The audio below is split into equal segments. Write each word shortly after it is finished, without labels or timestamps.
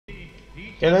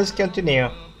Okay, let's continue.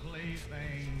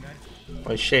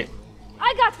 Oh shit.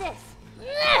 I got this.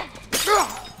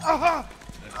 Oh.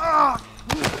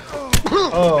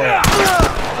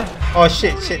 Oh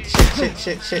shit.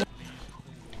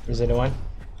 Where's anyone?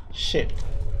 Shit.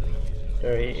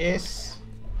 There he is.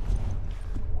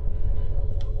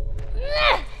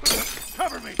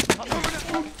 Cover me.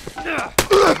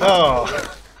 Oh.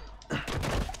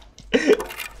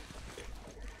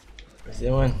 Where's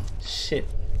the one? Shit.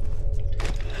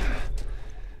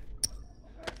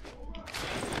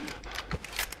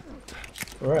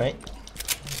 Right.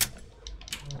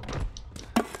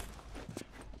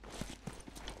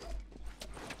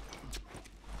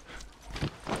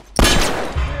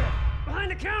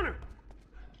 Behind the counter.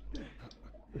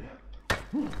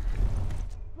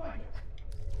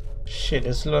 Shit,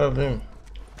 there's a lot of them.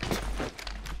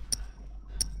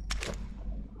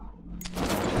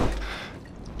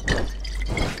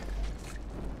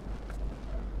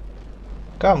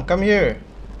 Come here.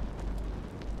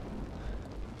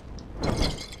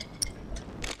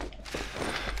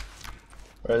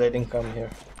 Or let him come here.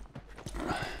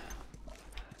 I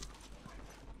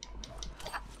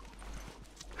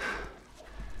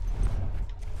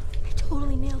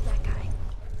totally nailed that guy.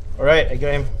 Alright, I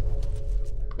got him.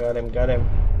 Got him.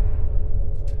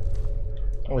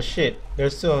 Oh shit,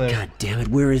 there's still them. God damn it,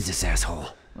 where is this asshole?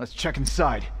 Let's check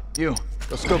inside. You,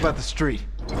 go scope out the street.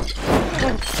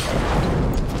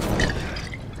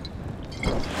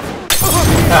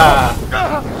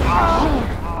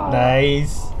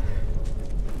 Nice.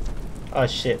 Oh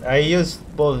shit, I used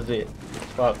both of it.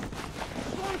 Fuck.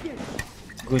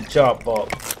 Good job, Bob.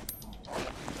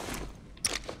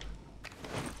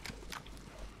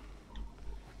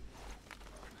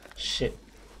 Shit.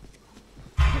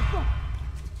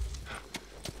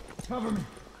 Cover me.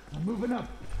 I'm moving up.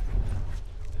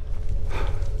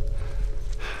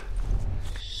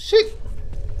 Shit.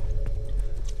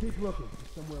 Keep looking.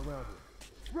 Somewhere around here.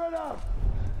 Spread out.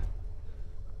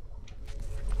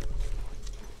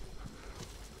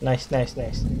 Nice.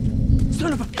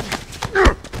 Son of a...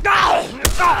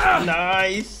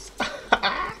 Nice.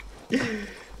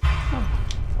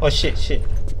 Oh shit.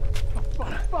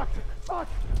 Fuck.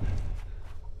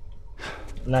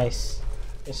 Nice.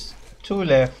 There's two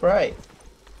left, right?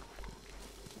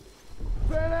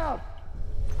 Fan out.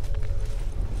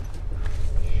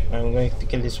 I'm going to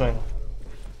kill this one.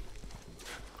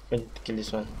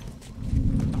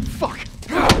 Fuck.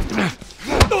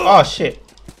 Oh shit.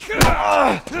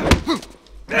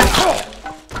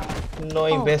 No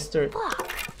investor.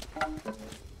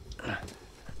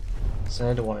 It's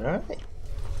another one, right?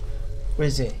 Where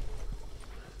is he?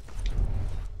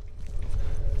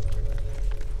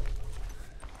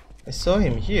 I saw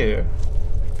him here.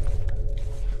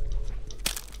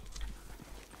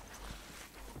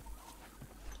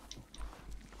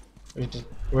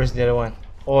 Where's the other one?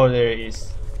 Oh, there it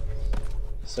is.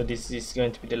 So this is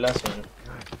going to be the last one.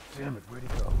 God damn it, where'd he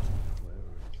go?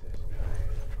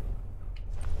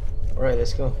 Alright,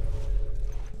 let's go.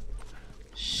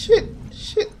 Shit.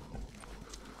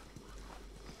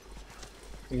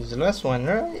 Here's the last one,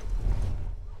 right?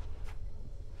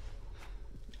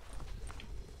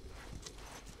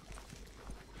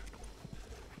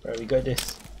 Alright, we got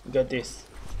this.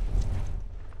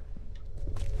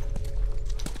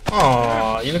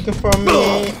 Oh, you looking for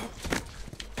me?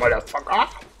 Motherfucker.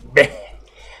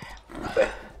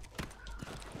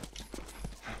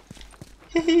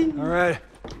 Alright.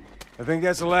 I think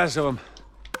that's the last of them.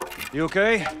 You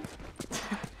okay?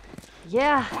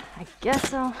 Yeah, I guess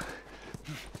so.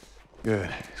 Good.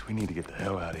 'Cause we need to get the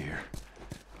hell out of here.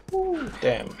 Ooh,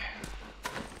 damn.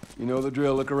 You know the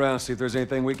drill. Look around, see if there's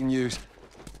anything we can use.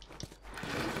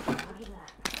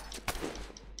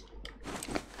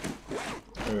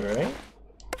 Alright.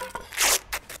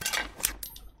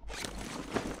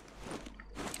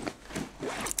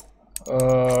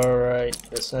 Alright,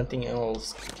 there's nothing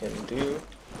else I can do.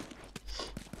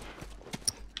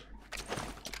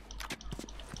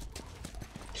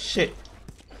 Shit.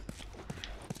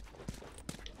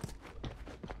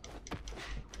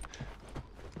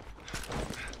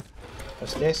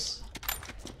 What's this?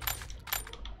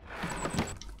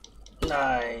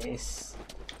 Nice.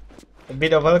 A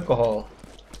bit of alcohol.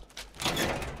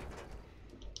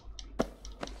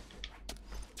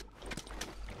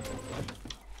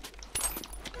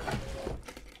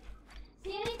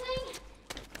 See anything?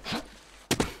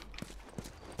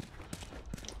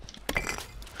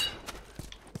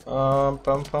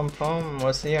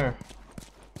 What's here?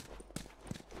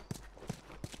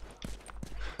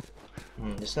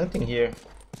 There's nothing here.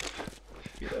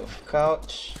 Bit of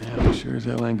couch. Yeah, sure as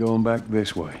hell ain't going back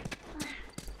this way.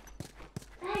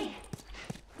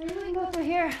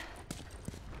 here?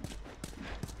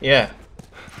 Yeah,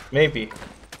 maybe.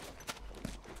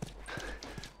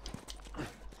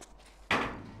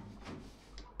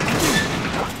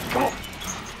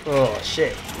 Oh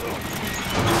shit.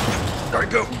 Alright,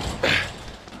 go.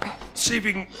 See if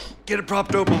you can get it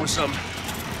propped open with something.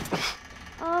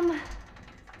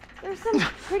 There's some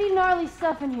pretty gnarly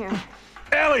stuff in here.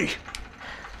 Ellie!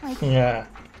 Yeah.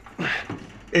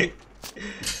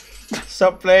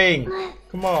 Stop playing.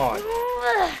 Come on.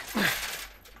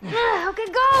 Okay,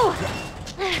 go!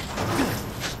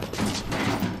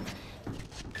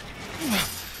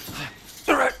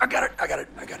 Alright, I got it.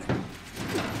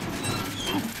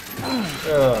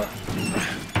 Ugh.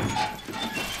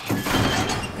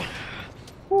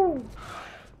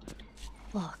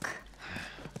 Look.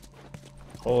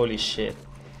 Holy shit.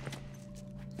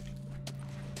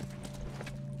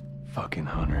 Fucking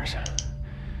hunters.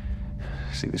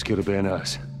 See, this could have been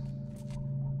us.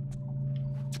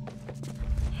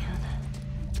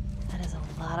 That is a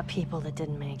lot of people that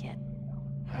didn't make it.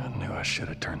 I knew I should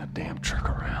have turned the damn truck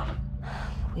around.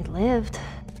 We lived.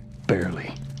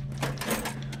 Barely.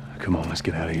 Come on, let's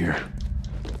get out of here.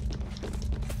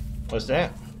 What's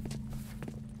that?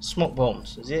 Smoke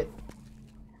bombs, is it?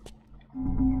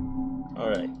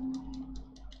 Alright.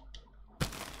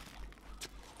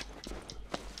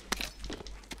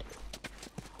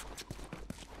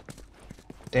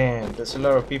 Damn, there's a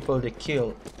lot of people they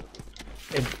killed.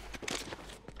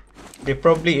 They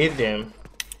probably ate them.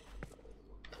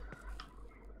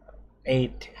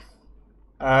 Ate.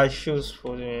 Shoes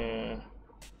for the...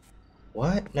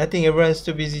 What? Nothing, everyone's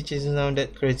too busy chasing down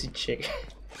that crazy chick.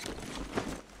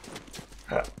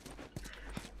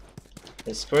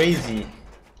 That's crazy.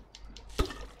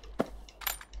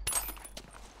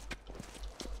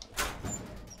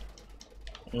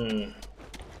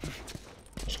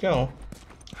 Let's go.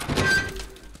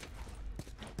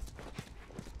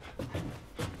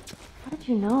 How did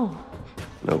you know?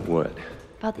 Know what?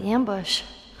 About the ambush.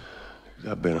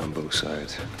 I've been on both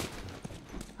sides.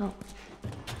 Oh.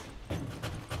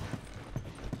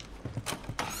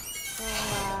 So,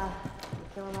 you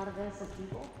kill a lot of innocent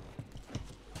people?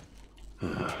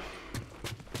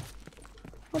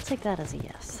 We'll take that as a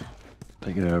yes.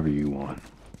 Take it however you want.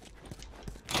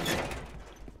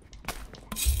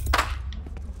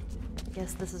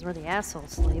 Guess this is where the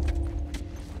assholes sleep.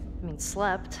 I mean,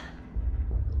 slept.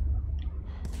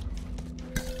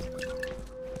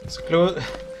 It's close.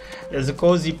 There's a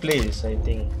cozy place, I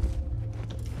think.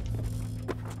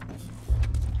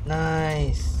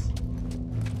 Nice.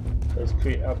 Let's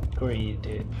upgrade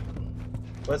it.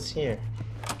 What's here?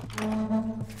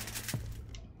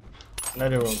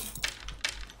 Another room.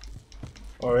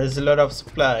 Or there's a lot of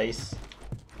supplies.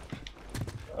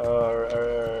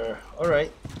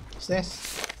 Alright. What's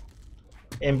this?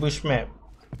 Ambush map.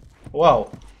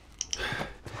 Wow.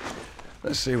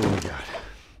 Let's see what we got.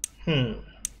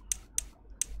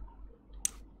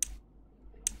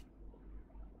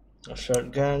 A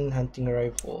shotgun, hunting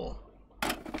rifle.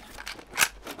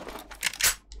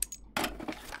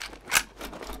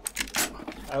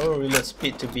 I will reload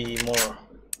speed to be more.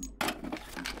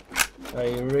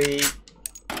 Rate,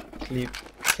 clip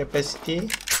capacity,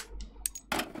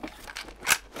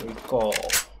 recall.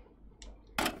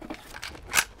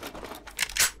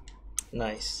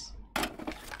 Nice.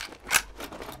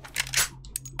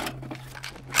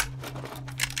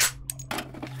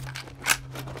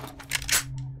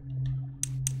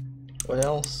 What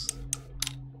else?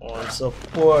 On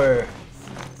support.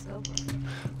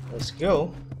 Let's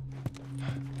go.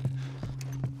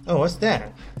 Oh, what's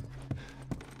that?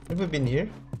 Have we been here?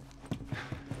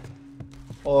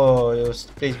 Oh, it was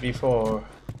the place before.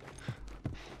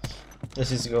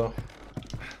 Let's just go.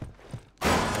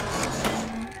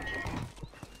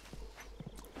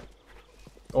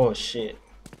 Oh shit.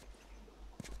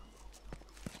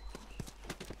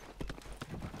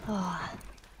 Oh,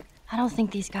 I don't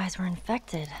think these guys were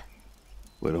infected.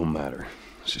 Well, it don't matter.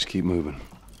 Let's just keep moving.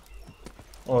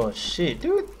 Oh shit,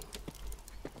 dude.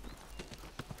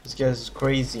 This guy's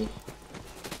crazy.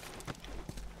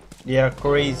 They are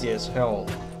crazy as hell.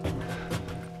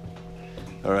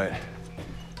 All right.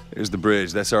 Here's the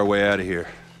bridge. That's our way out of here.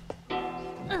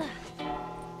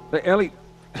 Hey, Ellie,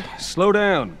 slow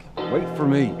down. Wait for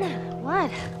me. What?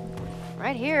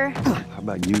 Right here. How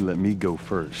about you let me go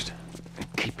first?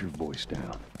 And keep your voice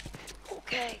down.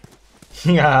 Okay.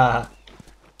 Yeah.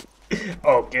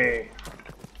 Okay.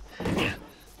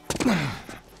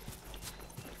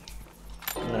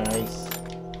 Nice.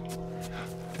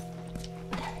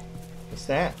 What's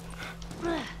that?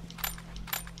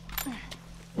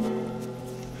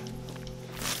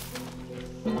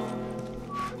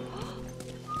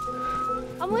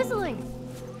 I'm whistling.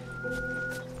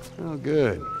 Oh,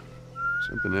 good.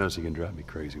 Something else you can drive me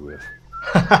crazy with.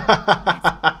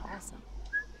 Awesome.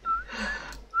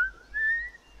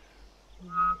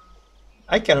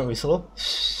 I cannot whistle.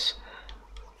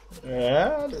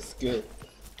 Yeah, that's good.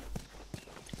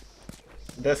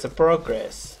 That's a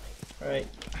progress, right?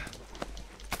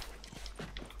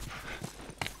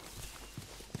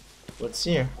 What's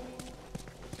here?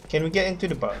 Can we get into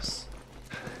the bus?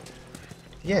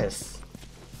 Yes.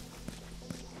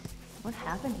 What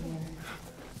happened here?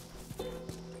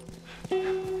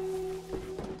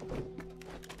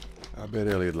 I bet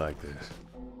Ellie'd like this.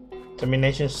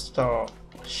 Termination Star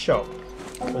Shop.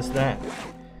 What's that?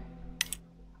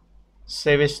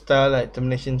 Savage Starlight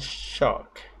Termination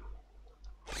Shock.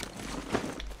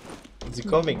 It's a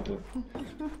comic book.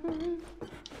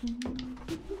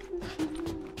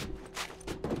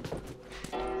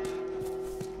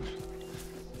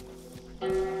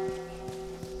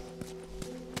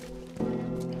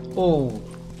 Oh.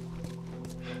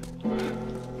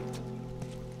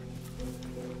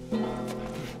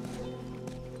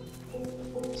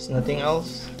 There's nothing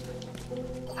else.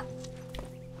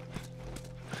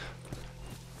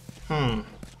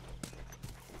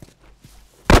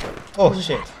 Oh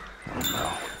shit.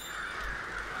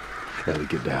 Ellie,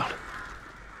 get down.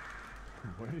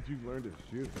 When did you learn to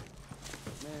shoot?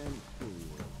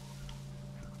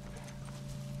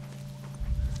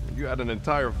 You had an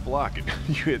entire flock and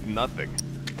you hit nothing.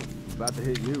 About to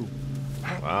hit you.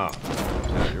 Wow.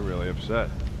 Yeah, you're really upset.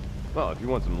 Well, if you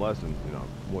want some lessons, you know,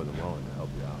 I'm more than willing to help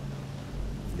you out.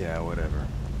 Yeah, whatever.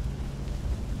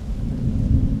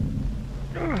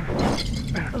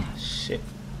 Shit.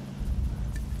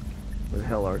 Where the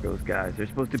hell are those guys? They're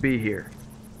supposed to be here.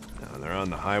 No, they're on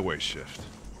the highway shift.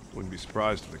 Wouldn't be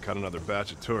surprised if they cut another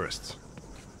batch of tourists.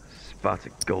 Spot's a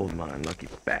gold mine, lucky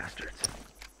bastards.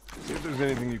 See if there's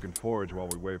anything you can forage while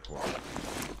we wait for them.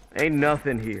 Ain't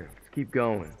nothing here. Let's keep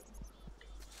going.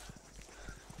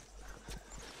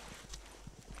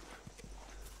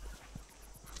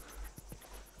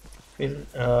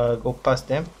 We'll go past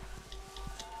them.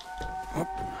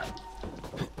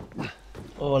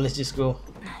 Oh, let's just go.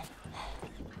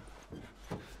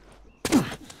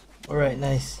 Alright,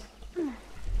 nice. The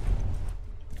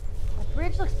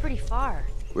bridge looks pretty far.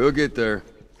 We'll get there.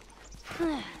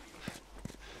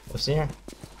 What's here?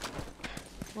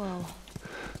 Whoa.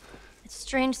 It's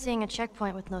strange seeing a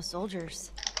checkpoint with no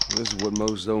soldiers. This is what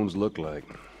most zones look like.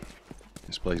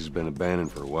 This place has been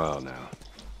abandoned for a while now.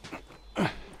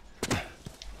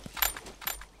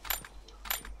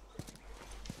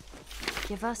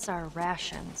 Give us our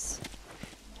rations.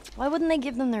 Why wouldn't they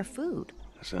give them their food?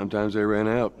 Sometimes they ran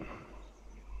out.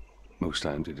 Most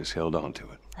times they just held on to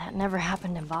it. That never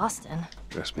happened in Boston.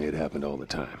 Trust me, it happened all the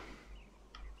time.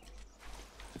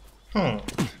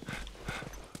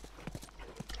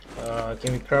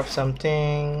 Can we craft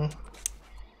something?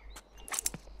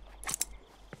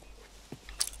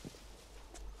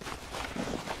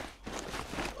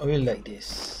 I will like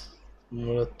this.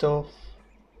 Molotov.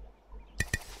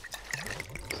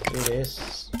 Let's do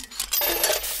this.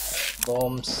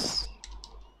 Bombs.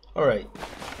 Alright.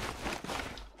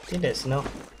 I think that's enough.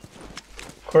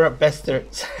 Corrupt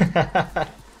bastards.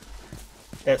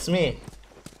 That's me.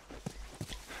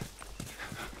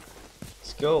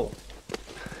 Let's go.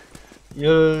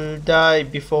 You'll die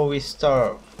before we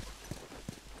starve.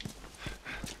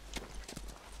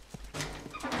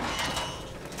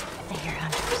 They hear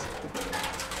hunters.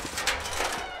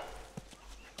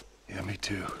 Yeah, me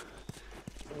too.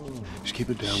 Just keep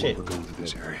it down Shit. while we're going through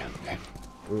this area, okay?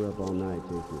 We were up all night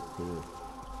chasing this tour.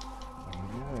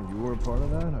 Yeah, you were a part of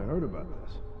that? I heard about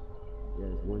this. Yeah,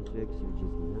 there's one chick, she was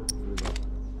just not give up.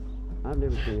 I've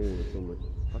never seen anyone with so much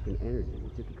fucking energy.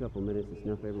 It took a couple minutes to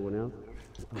snuff everyone else.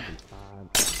 Fucking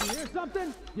 5. You hear something?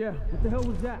 Yeah, what the hell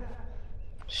was that?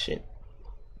 Shit.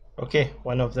 Okay,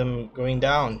 one of them going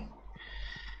down.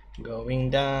 Going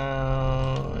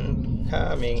down.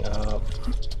 Coming up.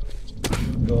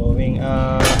 Going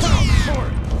up.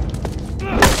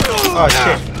 Oh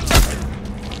shit.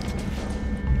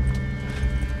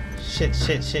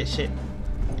 Shit.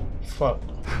 Fuck.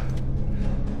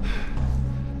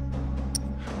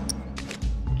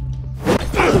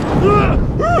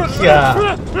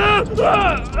 Yeah.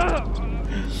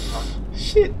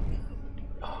 Shit.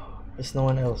 There's no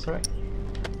one else, right?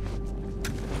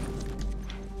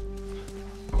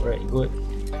 Alright, good.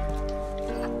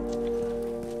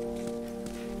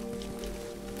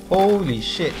 Holy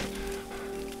shit.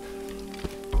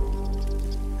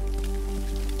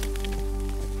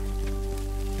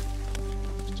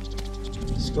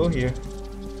 Let's go here.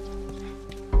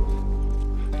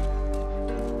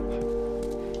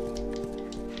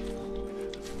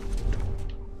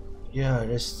 Yeah,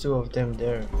 there's two of them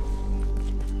there.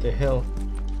 The hell?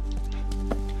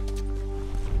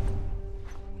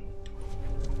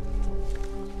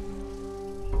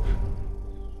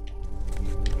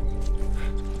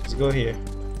 Let's go here.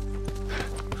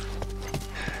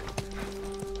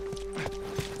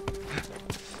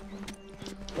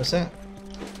 What's that?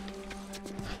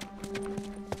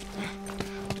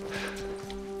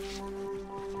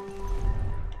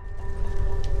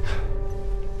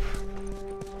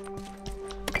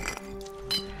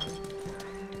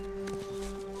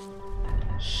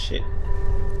 Shit.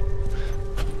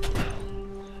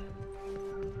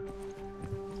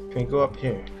 Can we go up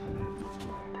here?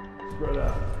 Spread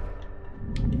out.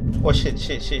 Oh shit,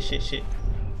 shit, shit, shit, shit.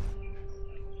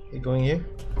 You going here?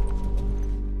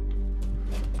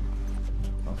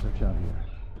 I'll search out here.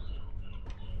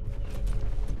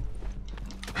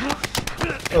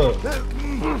 Oh.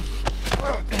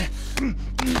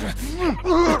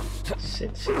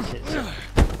 Shit, shit, shit, shit.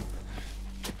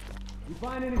 You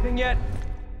find anything yet?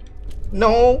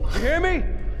 No! You hear me?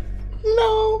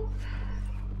 No!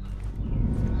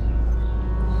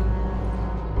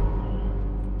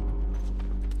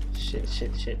 Shit,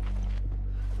 shit, shit.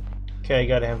 Okay, I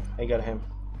got him. I got him.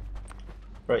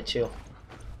 Right, chill.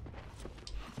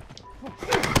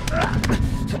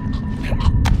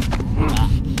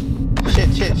 Shit,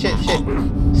 shit, shit, shit.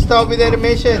 Stop with the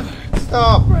animation.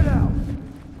 Stop. Spread out.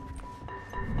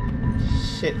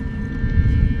 Shit.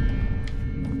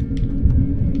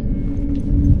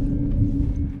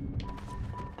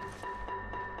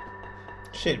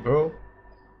 Shit, bro.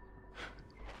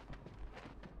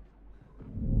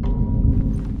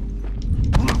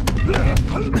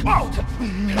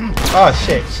 Oh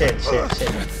shit, shit, shit,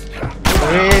 shit.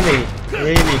 Really?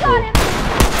 Really, bro?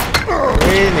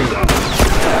 Really?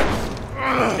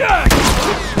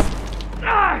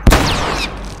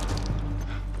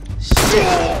 Shit.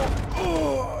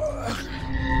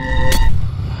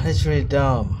 That's really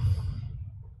dumb.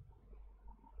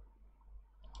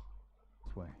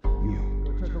 This way. You. Go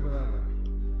check over that way.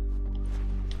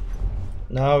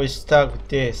 Now we're stuck with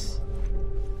this.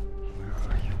 Where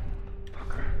are you,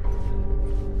 fucker?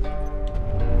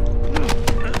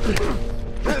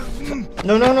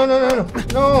 No, no, no, no, no, no,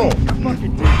 no!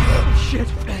 Fucking shit.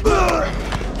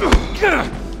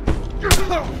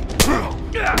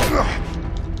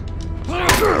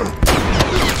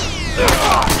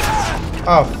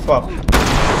 Oh fuck!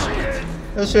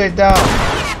 Let's straight down.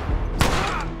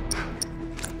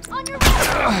 On your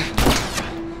right.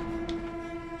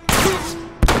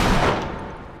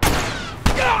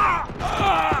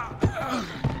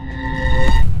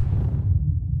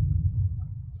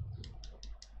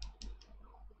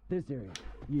 This area.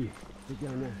 Yeah. Get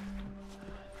down there.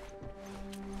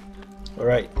 All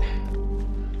right.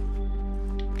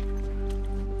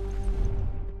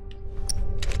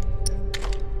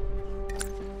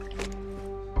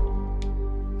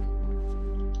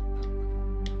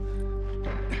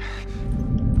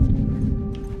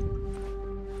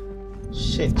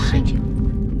 Shit, Behind shit. you.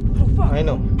 Oh fuck. I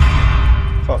know.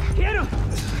 Fuck. Get him.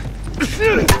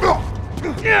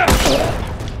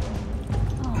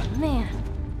 Oh man.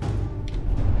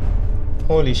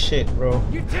 Holy shit, bro.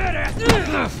 You dead ass.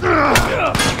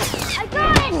 I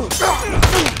got it.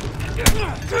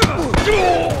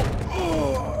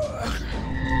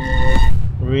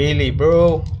 Really,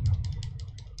 bro?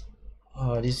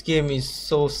 Oh, this game is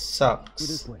so Go sucks.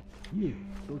 this way. Yeah.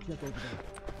 Go check over there.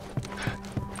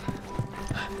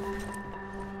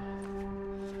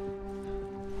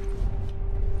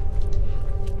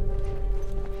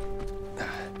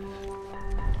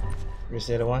 Where's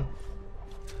the other one?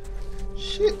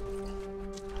 Shit.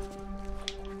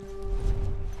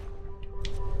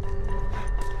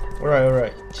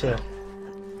 Alright, chill.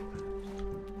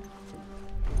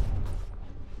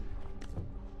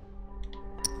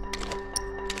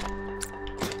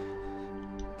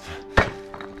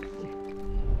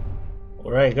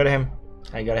 Alright, got him.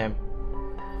 I got him.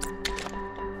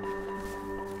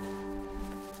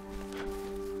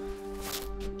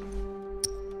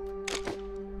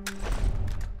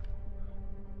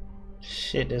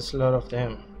 Shit, there's a lot of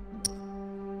them.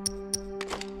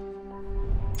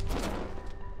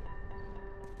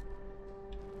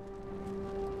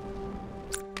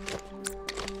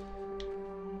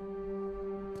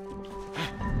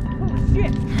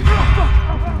 Shit.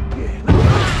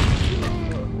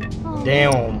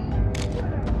 Damn.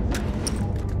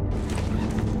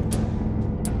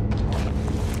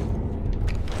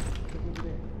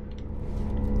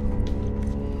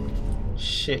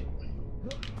 Shit.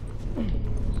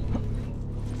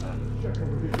 Check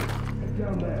over here. Get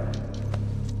down there.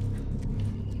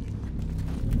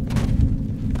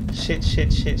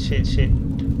 Shit.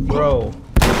 Bro.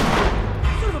 Son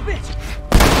of a bitch!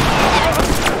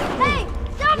 Hey,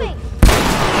 stop me!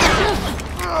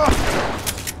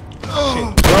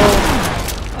 Shit, bro.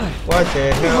 What the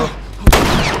hell?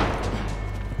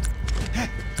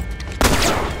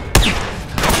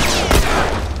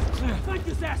 Fight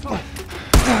this asshole!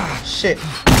 Shit.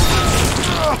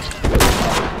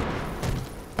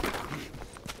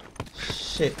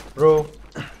 Shit, bro.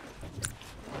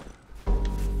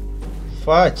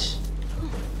 Fudge.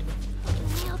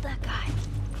 Nailed that guy.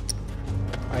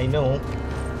 I know.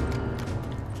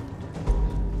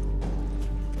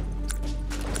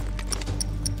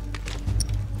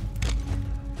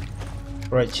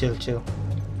 Right, chill.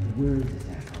 Where is this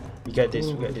asshole? We got this.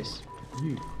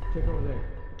 You, check over there.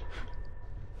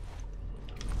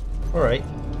 Alright.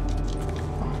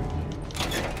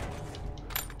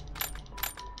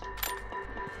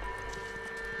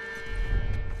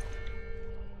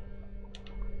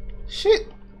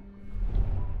 Shit!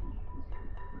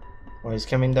 Oh, he's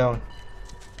coming down.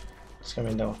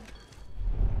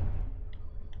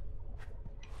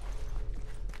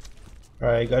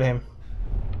 Alright, got him.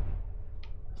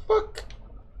 Fuck!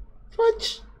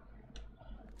 Fudge!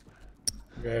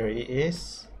 There he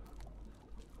is.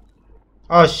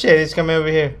 Oh shit, he's coming over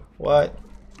here. What?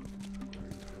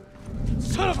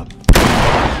 Son of a...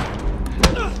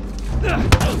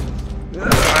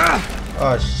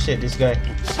 Oh shit, this guy.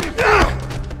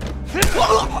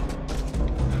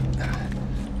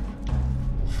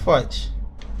 Fudge.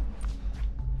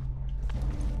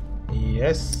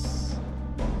 Yes.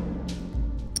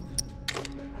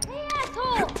 Hey,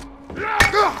 asshole!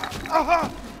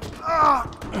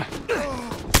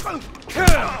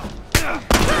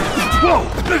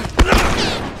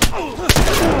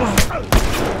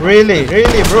 Really,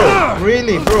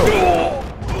 bro.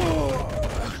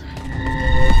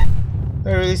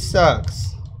 That really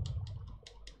sucks.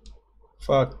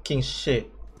 Fucking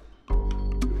shit.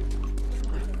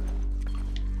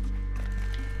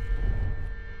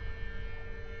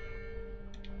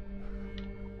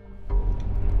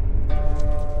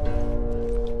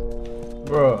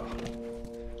 Bro.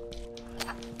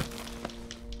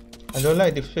 I don't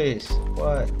like the face.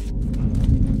 What?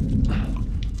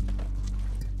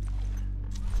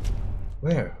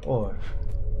 Where? Or?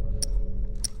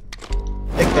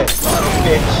 Take that,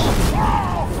 bitch.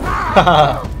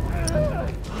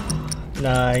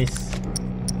 Nice.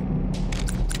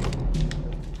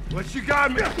 What you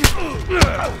got me?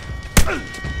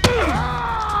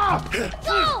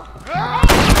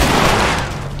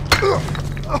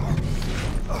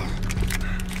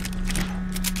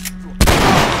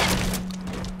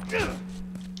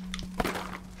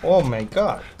 Oh my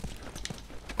god.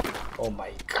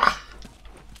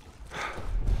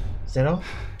 Is that all?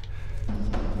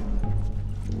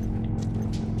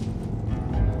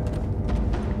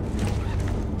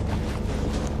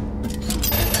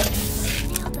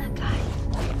 Nailed that guy.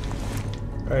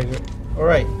 Alright, good.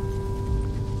 Alright.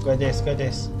 Got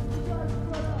this.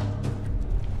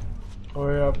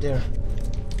 Hurry up there.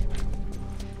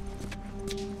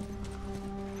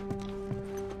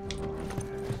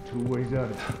 Two ways out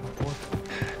of it.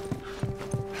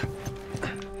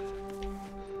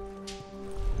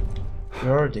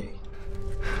 Where are they?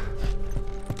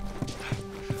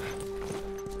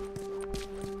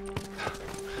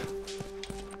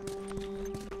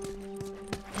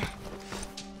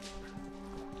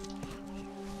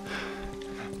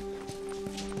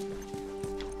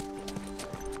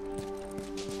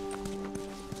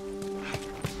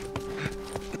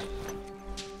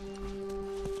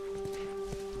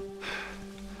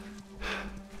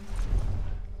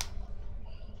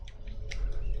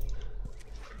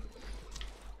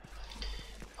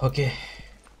 Okay.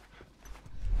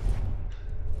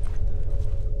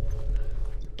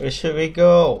 Where should we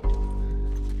go?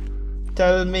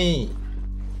 Tell me.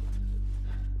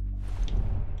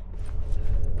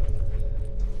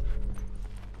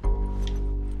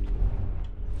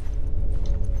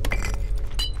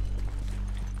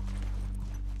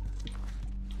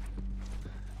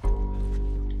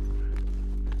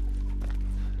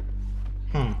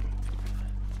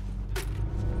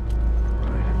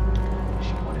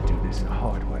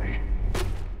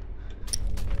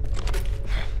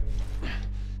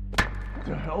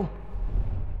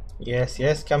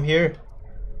 Yes, come here.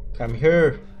 Oh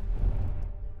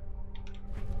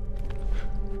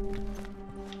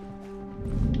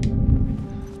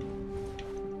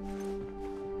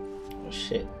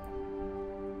shit.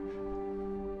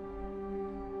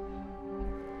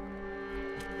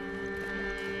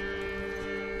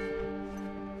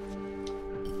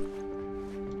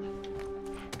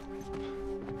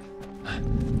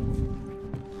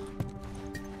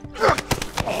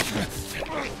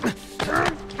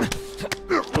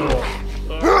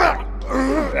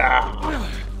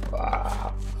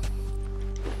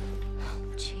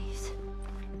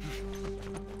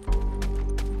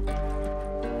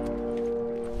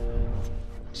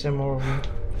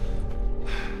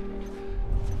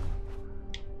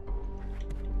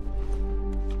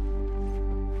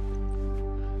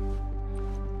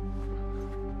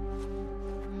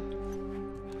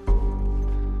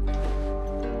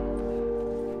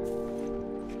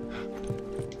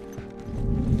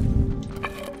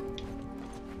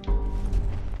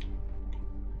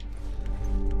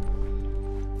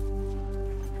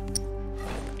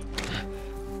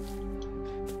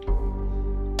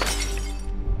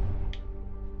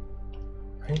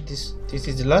 This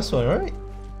is the last one, right?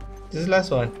 This is the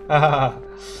last one. Haha.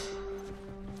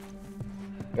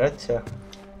 Gotcha.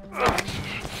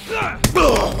 I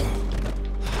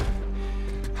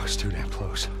was too damn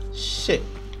close. Shit.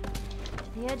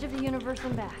 The edge of the universe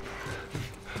and back.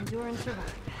 Endure and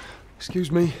survive.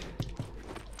 Excuse me.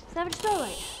 Savage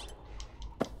Starlight.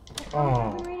 Oh.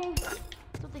 I've been reading. That's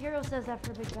what the hero says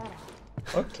after a big battle.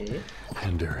 Okay.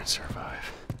 Endure and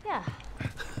survive. Yeah.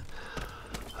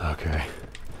 Okay.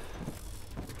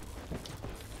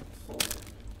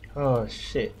 Oh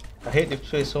shit. I hate this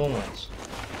place so much.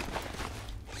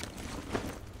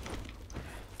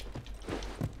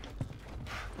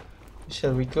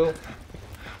 Shall we go?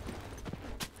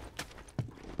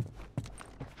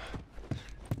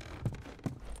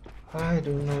 I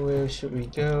don't know, where should we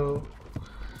go?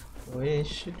 Where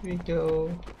should we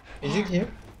go? Is it here?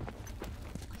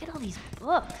 Look at all these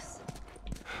books.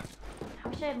 I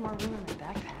wish I had more room in my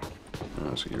backpack.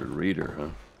 Oh, so you're a reader, huh?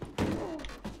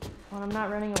 When I'm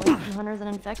not running away from hunters and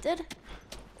infected?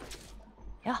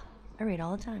 Yeah, I read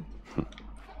all the time.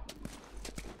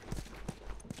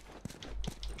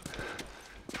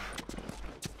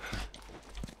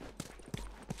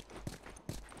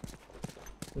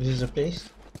 This is a place?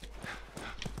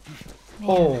 Man,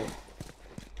 Oh,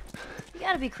 you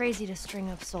gotta be crazy to string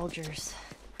up soldiers.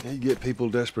 Yeah, you get people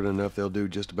desperate enough, they'll do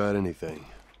just about anything.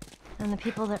 And the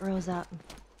people that rose up,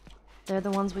 they're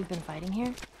the ones we've been fighting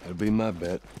here? That'd be my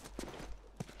bet.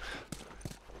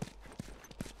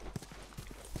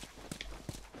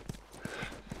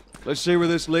 Let's see where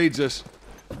this leads us.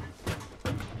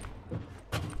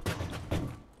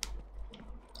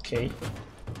 okay.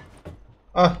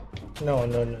 Ah,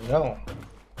 no.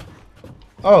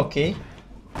 Oh, okay.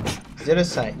 Is that a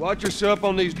sign? Watch yourself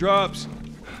on these drops.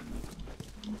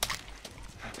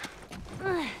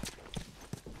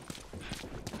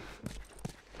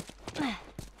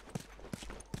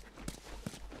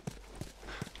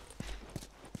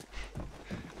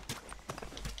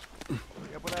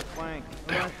 Up with that flank.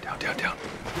 Down. Get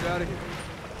out of here.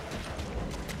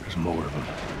 There's more of them.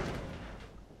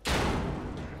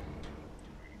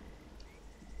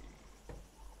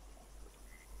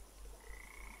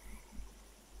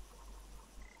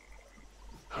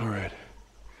 All right.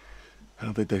 I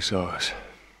don't think they saw us.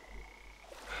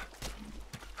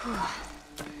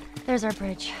 There's our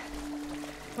bridge.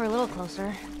 We're a little closer.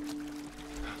 I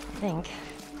think.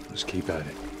 Let's keep at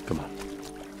it. Come on.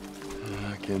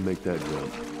 I can't make that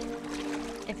jump.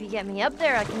 If you get me up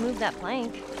there, I can move that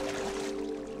plank.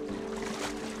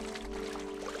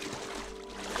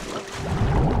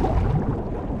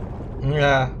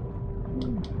 Yeah.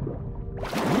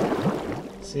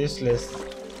 It's useless.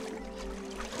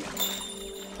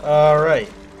 Alright.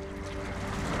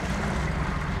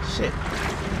 Shit.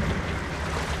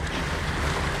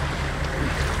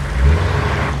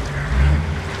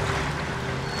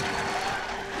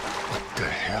 What the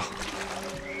hell?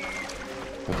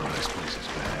 Oh, this place is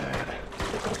bad.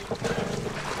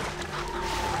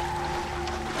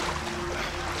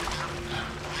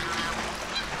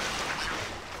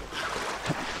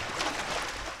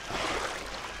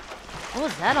 What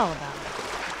was that all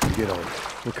about? Get on.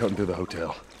 We're cutting through the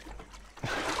hotel.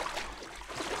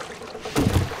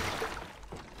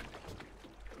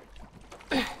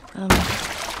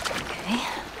 Okay.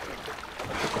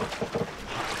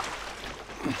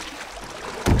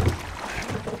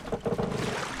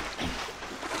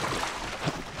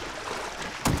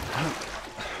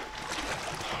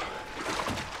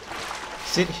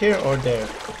 Sit here or there?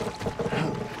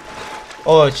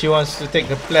 Oh, she wants to take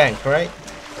the plank, right?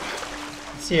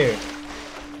 It's here.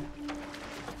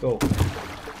 Go.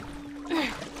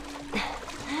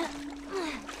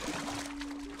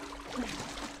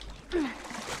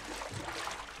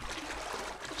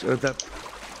 So that...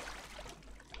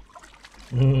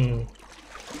 Hmm.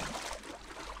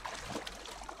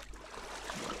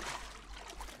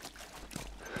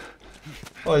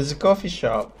 Oh, it's a coffee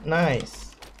shop.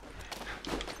 Nice.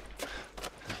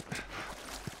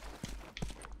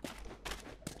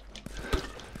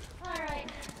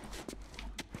 Alright.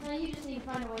 Now you just need to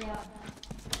find a way out.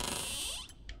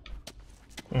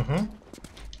 Mm-hmm.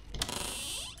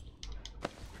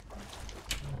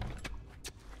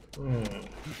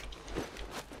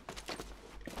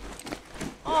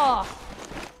 Oh,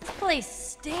 this place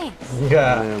stinks.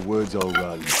 Yeah. Man, wood's all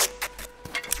rotten.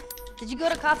 Did you go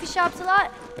to coffee shops a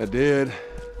lot? I did.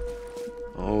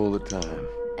 All the time.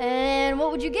 And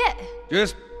what would you get?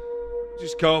 Just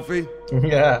coffee.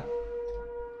 Yeah.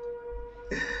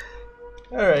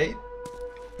 Alright.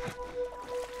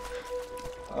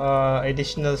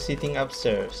 Additional seating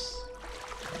upstairs.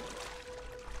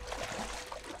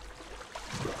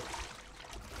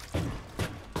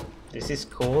 This is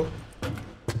cool.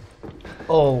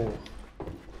 Oh,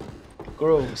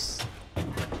 gross.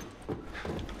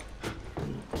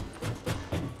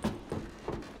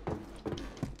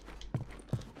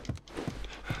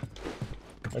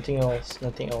 Nothing else,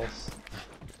 nothing else.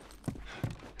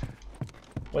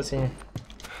 What's here?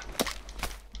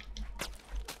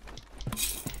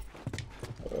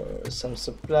 Some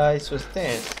supplies. What's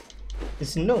that?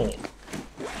 It's no.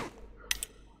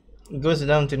 It goes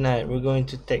down tonight. We're going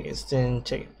to take extend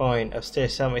checkpoint.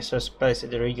 Upstairs, some extra supplies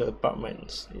at the regular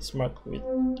apartments. It's marked with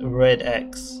a red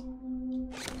X.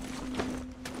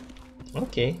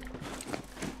 Okay.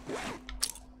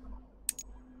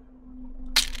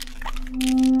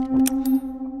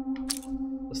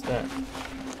 What's that?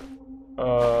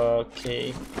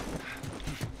 Okay.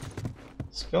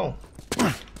 Let's go.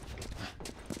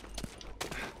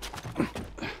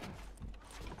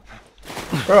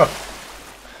 Bro.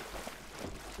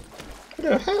 What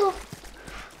the hell?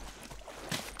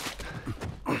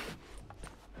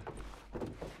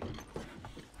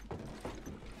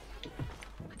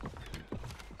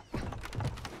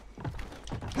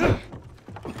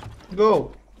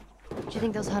 Go. Do you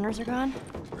think those hunters are gone?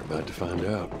 We're about to find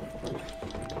out.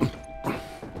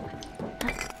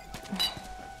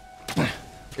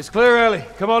 It's clear, Ellie.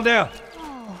 Come on down.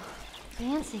 Oh,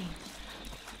 fancy.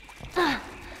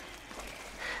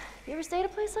 You ever stayed at a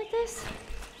place like this?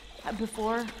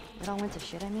 Before it all went to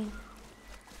shit, I mean.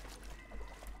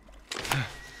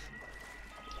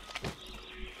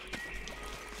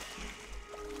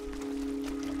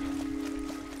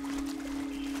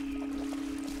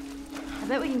 I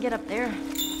bet we can get up there.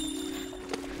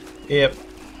 Yep.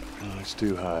 Oh, it's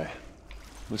too high.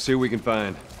 Let's see what we can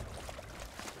find.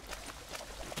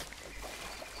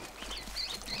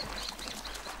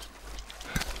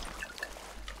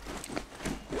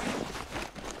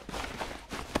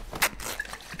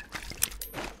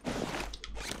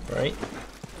 Right.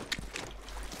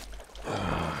 Oh,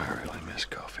 I really miss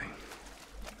coffee.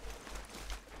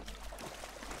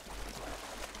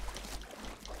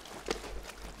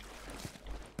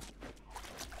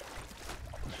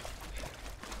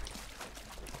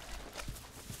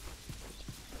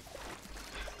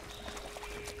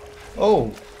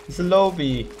 Oh, it's a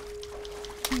lobby.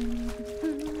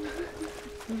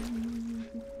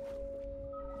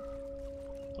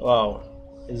 Wow,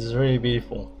 it's really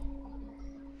beautiful.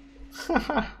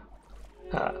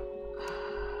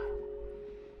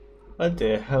 What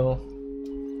the hell?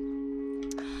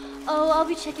 Oh, I'll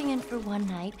be checking in for one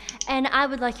night, and I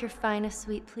would like your finest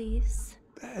suite, please.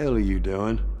 The hell are you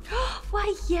doing?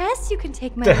 Why, yes, you can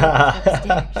take my luggage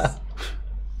upstairs.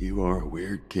 You are a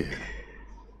weird kid.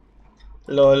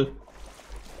 Lol.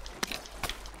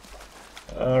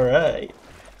 Alright.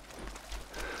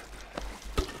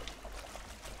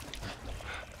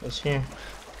 What's here?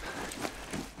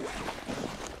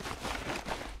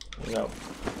 No.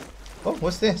 Oh,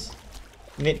 what's this?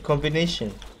 Need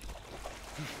combination.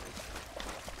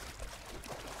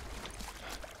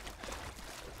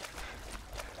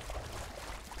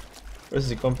 Where's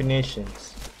the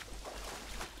combinations?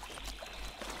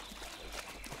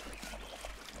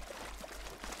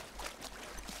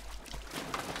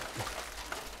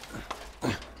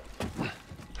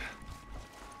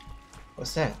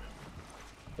 What's that?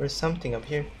 There's something up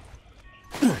here.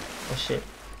 Oh shit.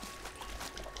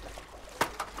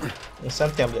 There's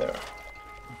something up there.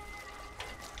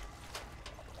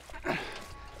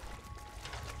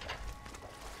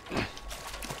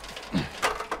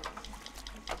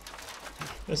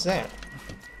 What's that?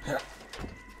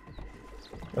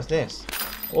 What's this?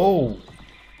 Oh!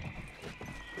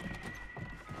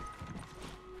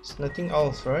 There's nothing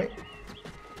else, right?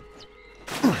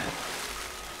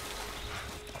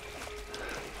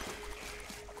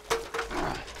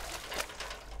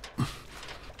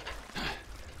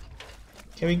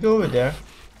 Can we go over there?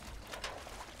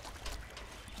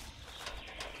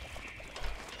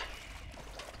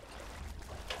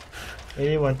 I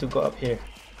really want to go up here.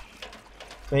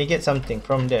 Can we get something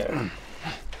from there? Can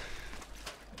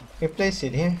we place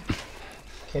it here?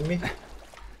 Can we?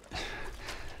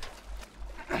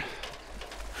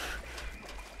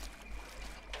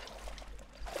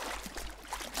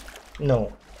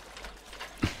 No.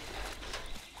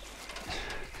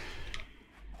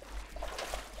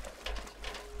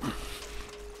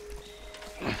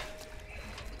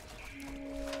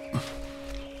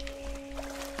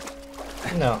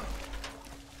 No.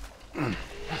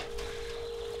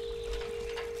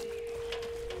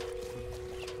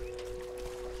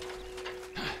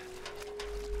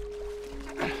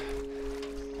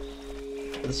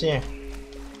 What's here?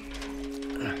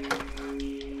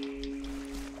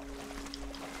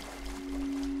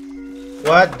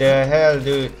 What the hell,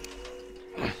 dude?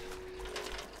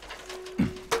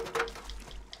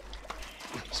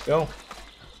 Let's go.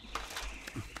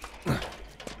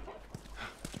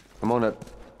 I'm on it.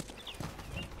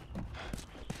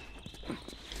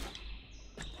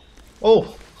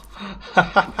 Oh!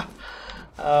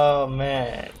 Oh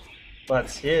man.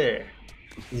 What's here?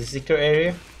 Is it a secret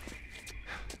area?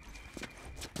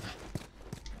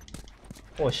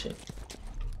 Oh shit.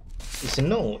 It's a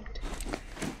note.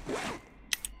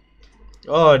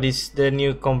 Oh, this the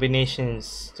new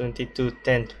combinations 22,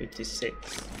 10,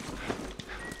 56.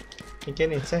 Can you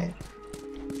get inside?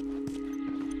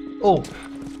 Oh!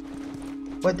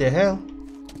 What the hell?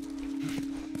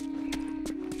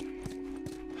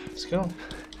 Let's go.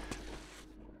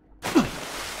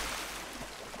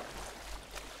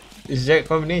 Is that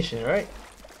combination, right?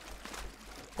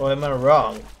 Or am I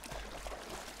wrong?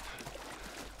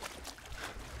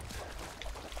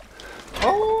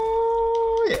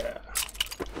 Oh yeah.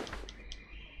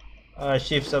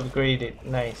 Shift's upgraded.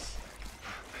 Nice.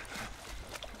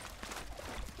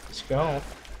 Let's go.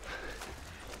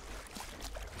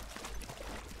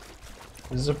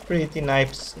 This is a pretty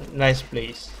nice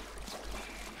place.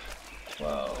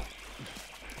 Wow.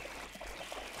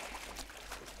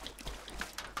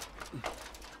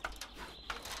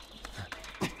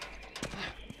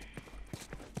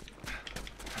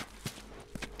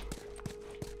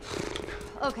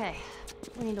 Okay,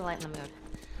 we need to lighten the mood.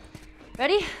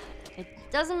 Ready? It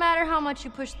doesn't matter how much you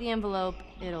push the envelope,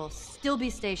 it'll still be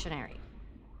stationary.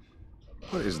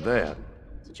 What is that?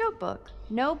 It's a joke book.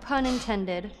 No pun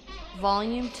intended.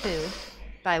 Volume 2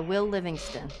 by Will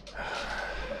Livingston.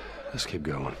 Let's keep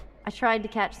going. I tried to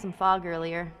catch some fog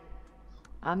earlier.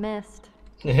 I missed.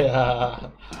 Yeah.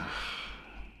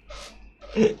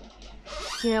 Do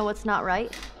you know what's not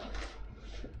right?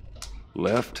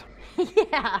 Left?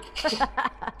 Yeah.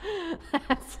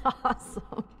 That's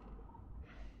awesome.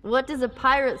 What does a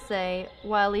pirate say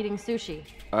while eating sushi?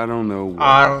 I don't know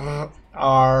what.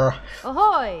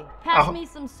 Ahoy! Pass me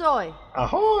some soy.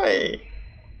 Ahoy!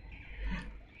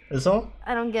 That's all?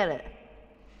 I don't get it.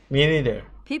 Me neither.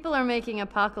 People are making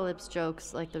apocalypse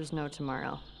jokes like there's no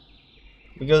tomorrow.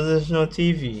 Because there's no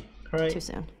TV, right? Too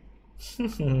soon.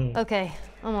 Okay,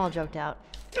 I'm all joked out.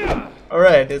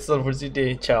 Alright, that's all for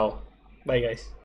today. Ciao. Bye guys.